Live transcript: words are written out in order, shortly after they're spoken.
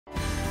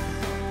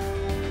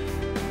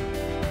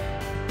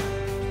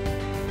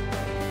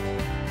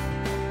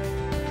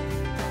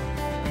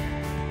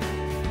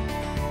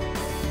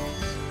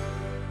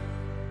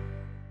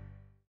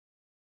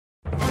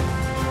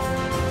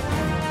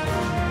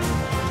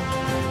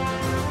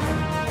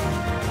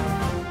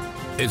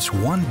It's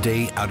one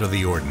day out of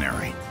the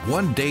ordinary,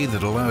 one day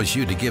that allows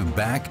you to give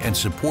back and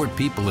support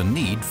people in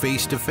need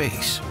face to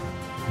face.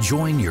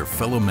 Join your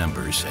fellow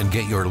members and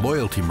get your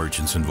loyalty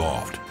merchants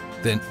involved.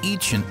 Then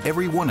each and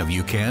every one of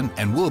you can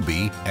and will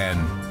be an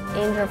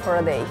Angel for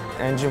a day.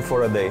 Angel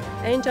for a day.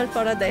 Angel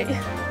for a day.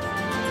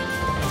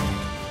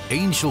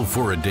 Angel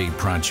for a Day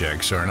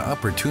projects are an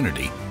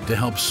opportunity to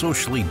help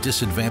socially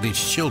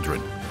disadvantaged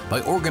children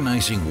by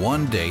organizing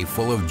one day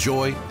full of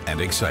joy and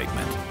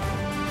excitement.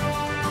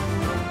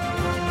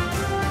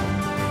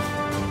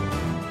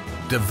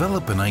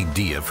 Develop an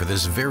idea for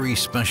this very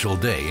special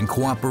day in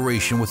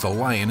cooperation with the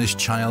Lioness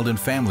Child and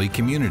Family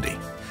community,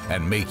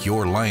 and make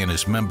your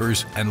Lioness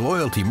members and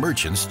loyalty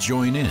merchants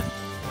join in.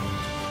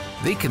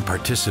 They can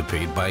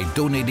participate by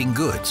donating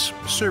goods,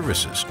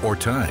 services, or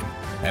time,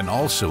 and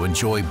also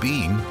enjoy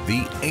being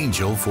the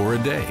Angel for a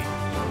Day.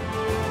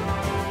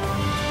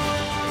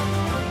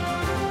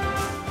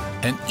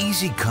 An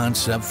easy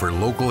concept for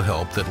local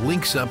help that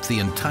links up the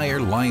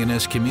entire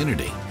Lioness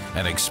community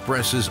and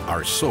expresses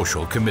our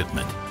social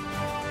commitment.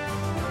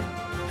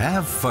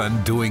 Have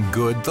fun doing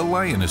good the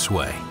Lioness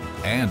way,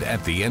 and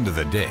at the end of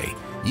the day,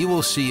 you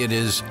will see it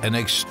is an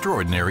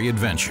extraordinary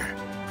adventure,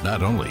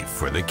 not only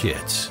for the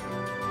kids.